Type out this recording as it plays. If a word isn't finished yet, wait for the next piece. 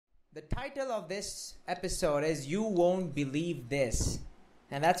The title of this episode is You Won't Believe This.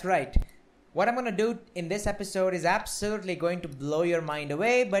 And that's right. What I'm going to do in this episode is absolutely going to blow your mind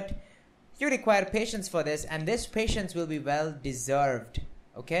away, but you require patience for this, and this patience will be well deserved.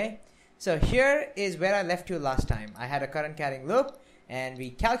 Okay? So here is where I left you last time. I had a current carrying loop, and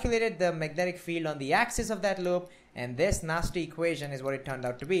we calculated the magnetic field on the axis of that loop, and this nasty equation is what it turned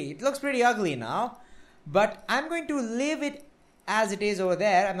out to be. It looks pretty ugly now, but I'm going to leave it as it is over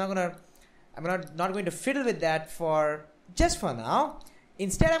there. I'm not going to fiddle with that for now.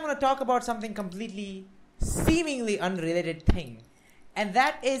 Instead, I'm going to talk about something completely seemingly unrelated thing, and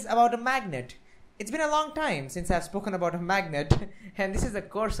that is about a magnet. It's been a long time since I've spoken about a magnet, and this is a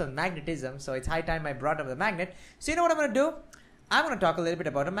course on magnetism, so it's high time I brought up the magnet. So you know what I'm going to do? I'm going to talk a little bit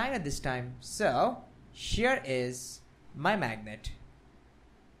about a magnet this time. So here is my magnet.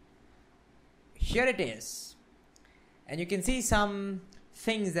 Here it is. And you can see some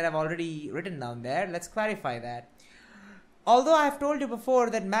things that I've already written down there. Let's clarify that. Although I've told you before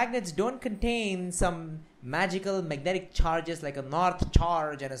that magnets don't contain some magical magnetic charges like a north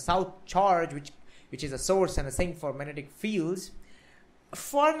charge and a south charge, which is a source and a sink for magnetic fields,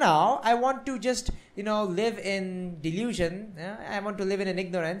 for now I want to just live in delusion. I want to live in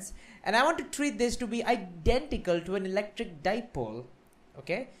ignorance, and I want to treat this to be identical to an electric dipole.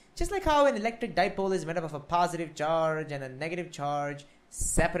 Okay? Just like how an electric dipole is made up of a positive charge and a negative charge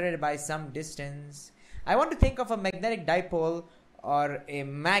separated by some distance, I want to think of a magnetic dipole or a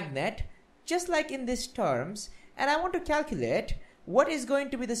magnet just like in these terms, and I want to calculate what is going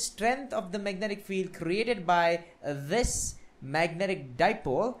to be the strength of the magnetic field created by this magnetic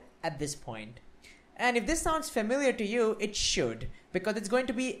dipole at this point. And if this sounds familiar to you, it should, because it's going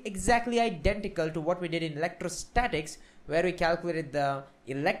to be exactly identical to what we did in electrostatics, where we calculated the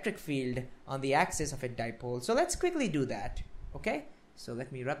electric field on the axis of a dipole. So let's quickly do that. Okay? So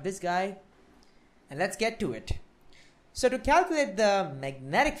let me rub this guy, and let's get to it. So to calculate the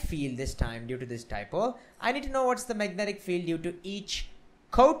magnetic field this time due to this dipole, I need to know what's the magnetic field due to each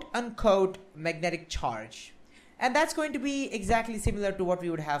quote-unquote magnetic charge. And that's going to be exactly similar to what we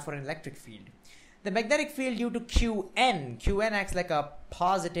would have for an electric field. The magnetic field due to Qn acts like a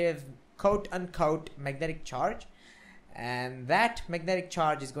positive quote-unquote magnetic charge. And that magnetic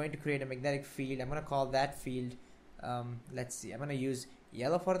charge is going to create a magnetic field. I'm going to call that field, let's see, I'm going to use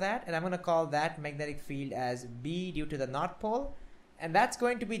yellow for that. And I'm going to call that magnetic field as B due to the north pole. And that's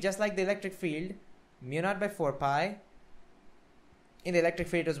going to be just like the electric field, mu naught by 4 pi. In the electric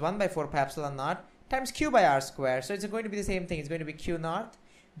field, it was 1 by 4 pi epsilon naught times Q by R square. So it's going to be the same thing. It's going to be Q naught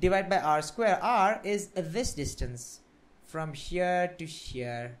divided by R square. R is this distance from here to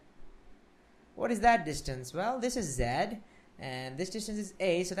here. What is that distance? Well, this is Z, and this distance is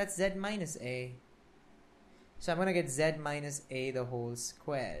A, so that's Z minus A. So I'm going to get Z minus A the whole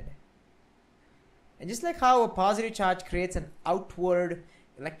squared. And just like how a positive charge creates an outward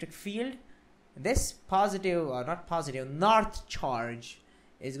electric field, this positive, or not positive, north charge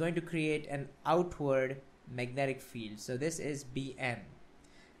is going to create an outward magnetic field. So this is Bn.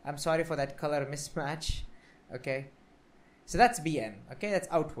 I'm sorry for that color mismatch. Okay. So that's Bn. Okay, that's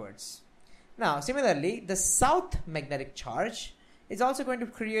outwards. Now, similarly, the south magnetic charge is also going to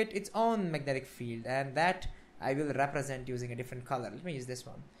create its own magnetic field, and that I will represent using a different color. Let me use this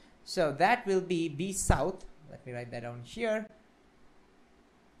one. So that will be B south. Let me write that down here.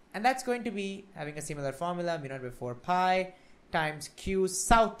 And that's going to be having a similar formula, mu naught by 4 pi times Q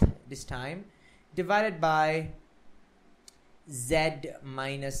south this time, divided by Z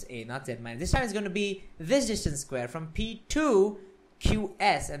minus A, not Z minus. This time it's going to be this distance square from P to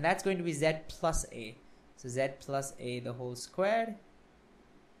QS, and that's going to be Z plus A. So Z plus A the whole squared.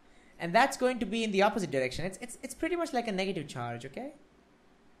 And that's going to be in the opposite direction. It's pretty much like a negative charge, okay?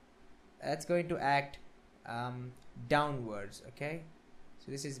 That's going to act downwards, okay?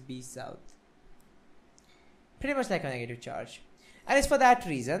 So this is B south. Pretty much like a negative charge. And it's for that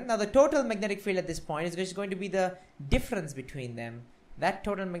reason. Now the total magnetic field at this point is just going to be the difference between them. That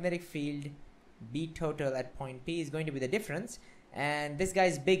total magnetic field, B total at point P, is going to be the difference. And this guy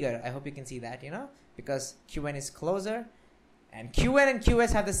is bigger. I hope you can see that, because Qn is closer. And Qn and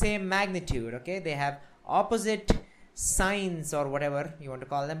Qs have the same magnitude, okay? They have opposite signs or whatever you want to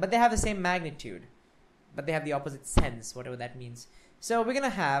call them, but they have the same magnitude. But they have the opposite sense, whatever that means. So we're going to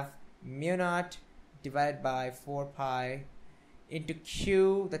have mu naught divided by 4 pi into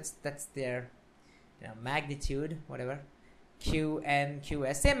Q, that's their magnitude, whatever. Qn,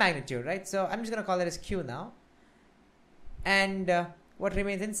 Qs, same magnitude, right? So I'm just going to call it as Q now. And what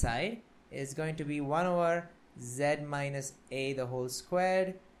remains inside is going to be 1 over Z minus A the whole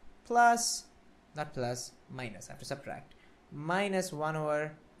squared plus, not plus, minus, I have to subtract, minus 1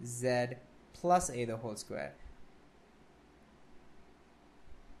 over z plus a the whole square.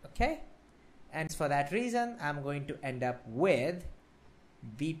 Okay, and for that reason I'm going to end up with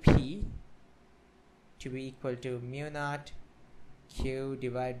Bp to be equal to mu naught q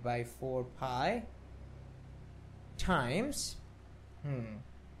divided by 4 pi times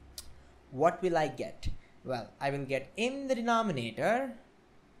what will I get? Well, I will get in the denominator,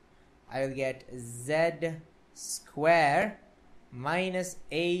 I will get z square minus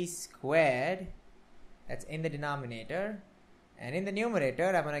a squared, that's in the denominator, and in the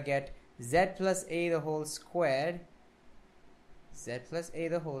numerator I'm going to get z plus a the whole squared, z plus a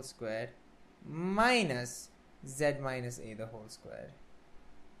the whole squared minus z minus a the whole squared.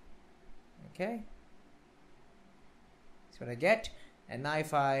 Okay, that's what I get. And now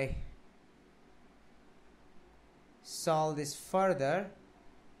if I solve this further,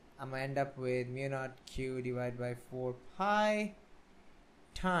 I'm going to end up with mu naught q divided by 4 pi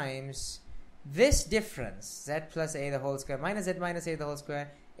times this difference, z plus a the whole square minus z minus a the whole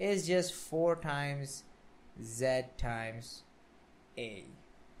square, is just 4 times z times a.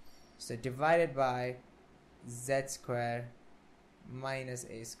 So divided by z square minus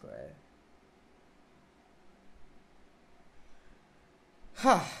a square.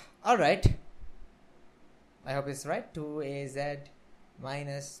 Alright, I hope it's right. 2az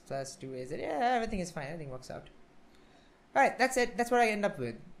minus plus 2az, yeah, everything is fine, everything works out. Alright, that's it, that's what I end up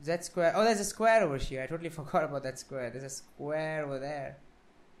with. Z square, oh, there's a square over here, I totally forgot about that square, there's a square over there.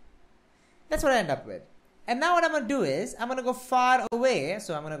 That's what I end up with. And now what I'm going to do is, I'm going to go far away,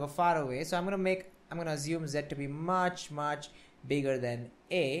 so I'm going to assume z to be much, much bigger than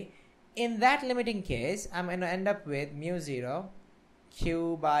a. In that limiting case, I'm going to end up with mu 0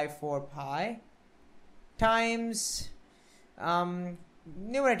 q by 4 pi times,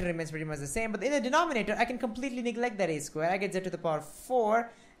 numerator remains pretty much the same, but in the denominator I can completely neglect that a square. I get z to the power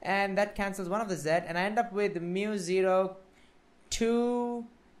 4, and that cancels one of the z, and I end up with mu 0 2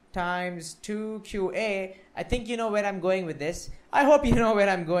 times 2qa. I think you know where I'm going with this. I hope you know where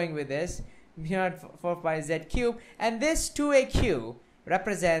I'm going with this. Mu naught 4 pi z cube, and this 2aq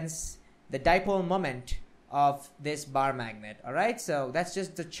represents the dipole moment of this bar magnet. Alright, so that's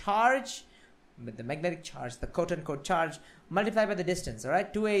just the charge, the magnetic charge, the quote-unquote charge, multiplied by the distance.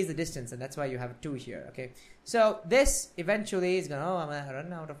 Alright, 2a is the distance, and that's why you have 2 here. Okay, so this eventually is gonna, I'm gonna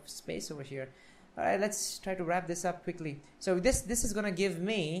run out of space over here. Alright, let's try to wrap this up quickly. So this is gonna give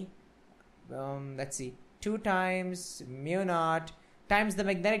me, let's see, 2 times mu naught times the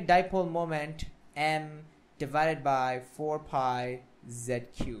magnetic dipole moment m divided by 4 pi z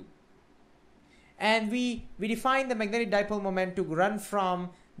cube. And we define the magnetic dipole moment to run from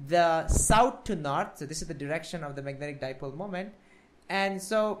the south to north. So this is the direction of the magnetic dipole moment. And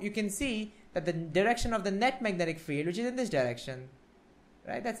so you can see that the direction of the net magnetic field, which is in this direction,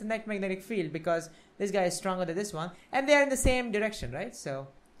 right? That's the net magnetic field because this guy is stronger than this one. And they are in the same direction, right? So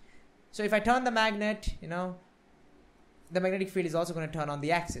if I turn the magnet, you know, the magnetic field is also going to turn on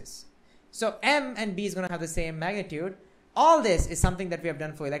the axis. So M and B is going to have the same magnitude. All this is something that we have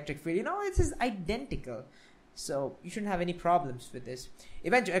done for electric field. You know, it is identical. So you shouldn't have any problems with this.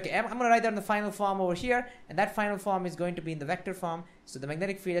 Eventually, okay, I'm going to write down the final form over here. And that final form is going to be in the vector form. So the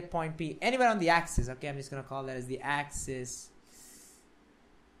magnetic field at point P, anywhere on the axis. Okay, I'm just going to call that as the axis.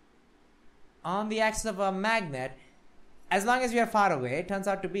 On the axis of a magnet, as long as we are far away, it turns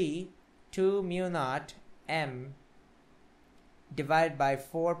out to be 2 mu naught m divided by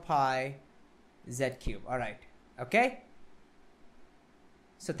 4 pi z cube. Alright, okay?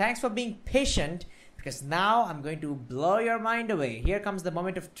 So thanks for being patient, because now I'm going to blow your mind away. Here comes the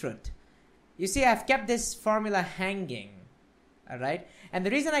moment of truth. You see, I've kept this formula hanging. Alright? And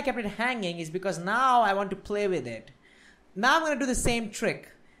the reason I kept it hanging is because now I want to play with it. Now I'm going to do the same trick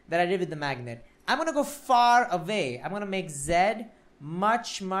that I did with the magnet. I'm going to go far away. I'm going to make z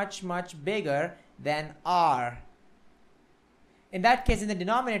much, much, much bigger than r. In that case, in the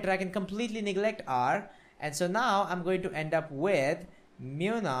denominator, I can completely neglect r. And so now I'm going to end up with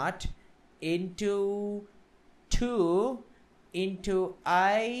mu naught into 2 into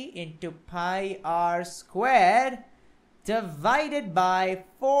I into pi r squared divided by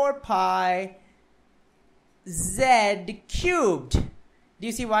 4 pi z cubed. Do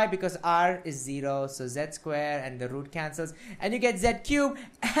you see why? Because r is 0, so z square and the root cancels, and you get z cubed.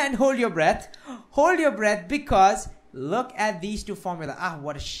 And hold your breath. Hold your breath, because look at these two formula. Ah,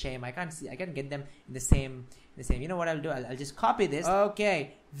 what a shame. I can't get them in the same. You know what I'll do? I'll just copy this.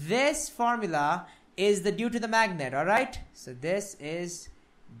 Okay, this formula is due to the magnet. All right. So this is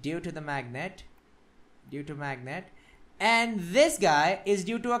due to the magnet. And this guy is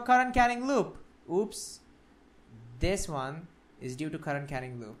due to a current carrying loop. Oops. This one is due to current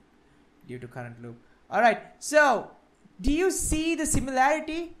carrying loop. Due to current loop. Alright, so do you see the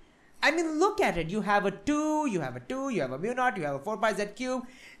similarity? I mean, look at it. You have a 2, you have a 2, you have a mu naught, you have a 4 pi z cube.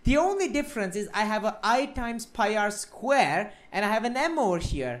 The only difference is I have a I times pi r square and I have an m over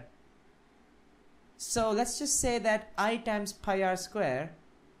here. So let's just say that I times pi r square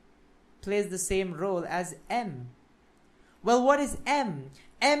plays the same role as m. Well, what is m?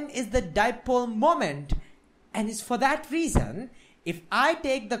 M is the dipole moment, and it's for that reason, if I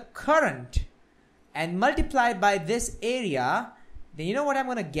take the current and multiply by this area, then you know what I'm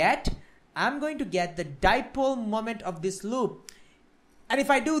going to get? I'm going to get the dipole moment of this loop. And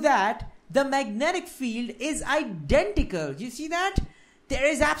if I do that, the magnetic field is identical. You see that? There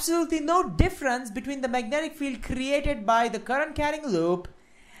is absolutely no difference between the magnetic field created by the current carrying loop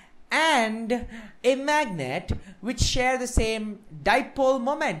and a magnet which share the same dipole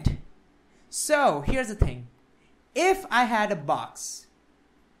moment. So here's the thing. If I had a box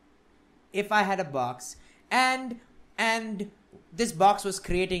and this box was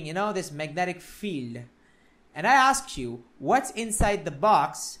creating, you know, this magnetic field, and I asked you what's inside the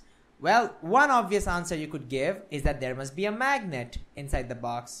box, well, one obvious answer you could give is that there must be a magnet inside the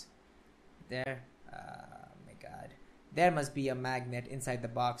box. There, oh my god, there must be a magnet inside the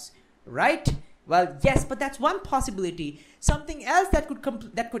box, right? Well, yes, but that's one possibility. Something else that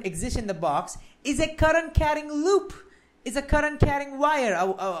could exist in the box is a current carrying loop. Is a current carrying wire,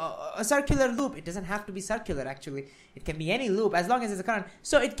 a circular loop. It doesn't have to be circular, actually. It can be any loop as long as it's a current.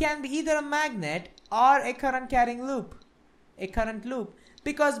 So it can be either a magnet or a current carrying loop, a current loop,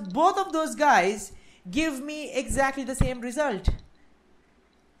 because both of those guys give me exactly the same result.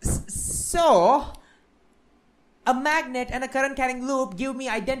 So a magnet and a current carrying loop give me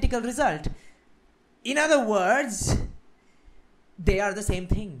identical result. In other words, they are the same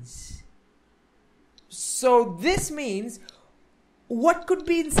things. So this means, what could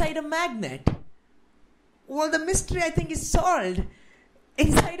be inside a magnet? Well, the mystery, I think, is solved.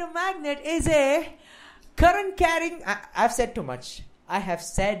 Inside a magnet is a current carrying... I've said too much. I have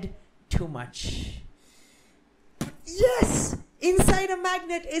said too much. Yes! Inside a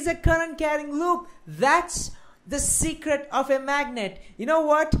magnet is a current carrying loop. That's the secret of a magnet. You know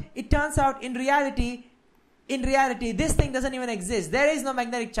what? It turns out in reality, this thing doesn't even exist. There is no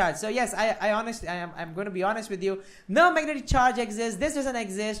magnetic charge. So yes, I'm going to be honest with you. No magnetic charge exists. This doesn't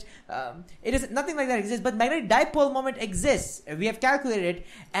exist. Nothing like that exists. But magnetic dipole moment exists. We have calculated it,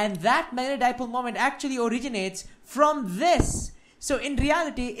 and that magnetic dipole moment actually originates from this. So in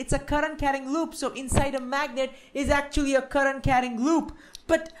reality, it's a current carrying loop. So inside a magnet is actually a current carrying loop.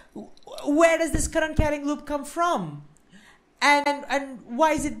 But where does this current carrying loop come from? And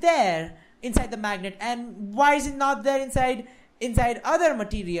why is it there inside the magnet, and why is it not there inside other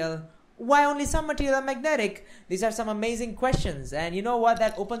material? Why only some material are magnetic? These are some amazing questions, and you know what?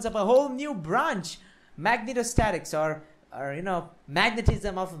 That opens up a whole new branch, magnetostatics, or you know,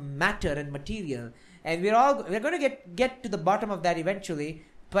 magnetism of matter and material. And we're going to get to the bottom of that eventually.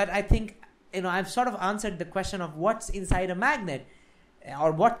 But I think, you know, I've sort of answered the question of what's inside a magnet,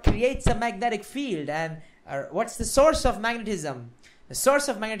 or what creates a magnetic field, and what's the source of magnetism. The source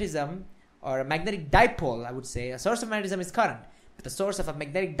of magnetism, or a magnetic dipole, I would say, a source of magnetism is current, but the source of a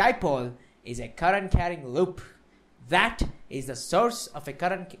magnetic dipole is a current carrying loop. That is the source of a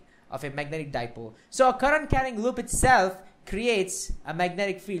magnetic dipole. So a current carrying loop itself creates a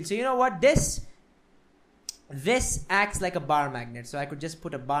magnetic field. So you know what? This acts like a bar magnet. So I could just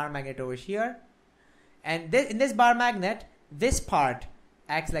put a bar magnet over here, and in this bar magnet, this part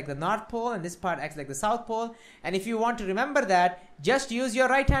acts like the North Pole and this part acts like the South Pole. And if you want to remember that, just use your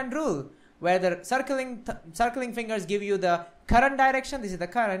right hand rule, where the circling fingers give you the current direction. This is the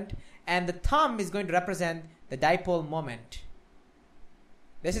current, and the thumb is going to represent the dipole moment.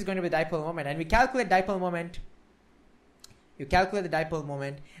 This is going to be dipole moment, and we calculate dipole moment. You calculate the dipole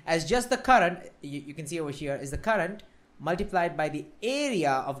moment as just the current. You can see over here is the current multiplied by the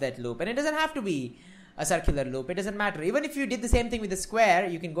area of that loop, and it doesn't have to be a circular loop. It doesn't matter. Even if you did the same thing with the square,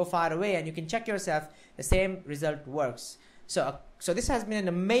 you can go far away and you can check yourself. The same result works. So this has been an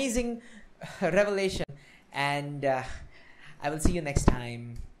amazing revelation, and I will see you next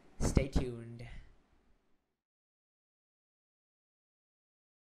time. Stay tuned.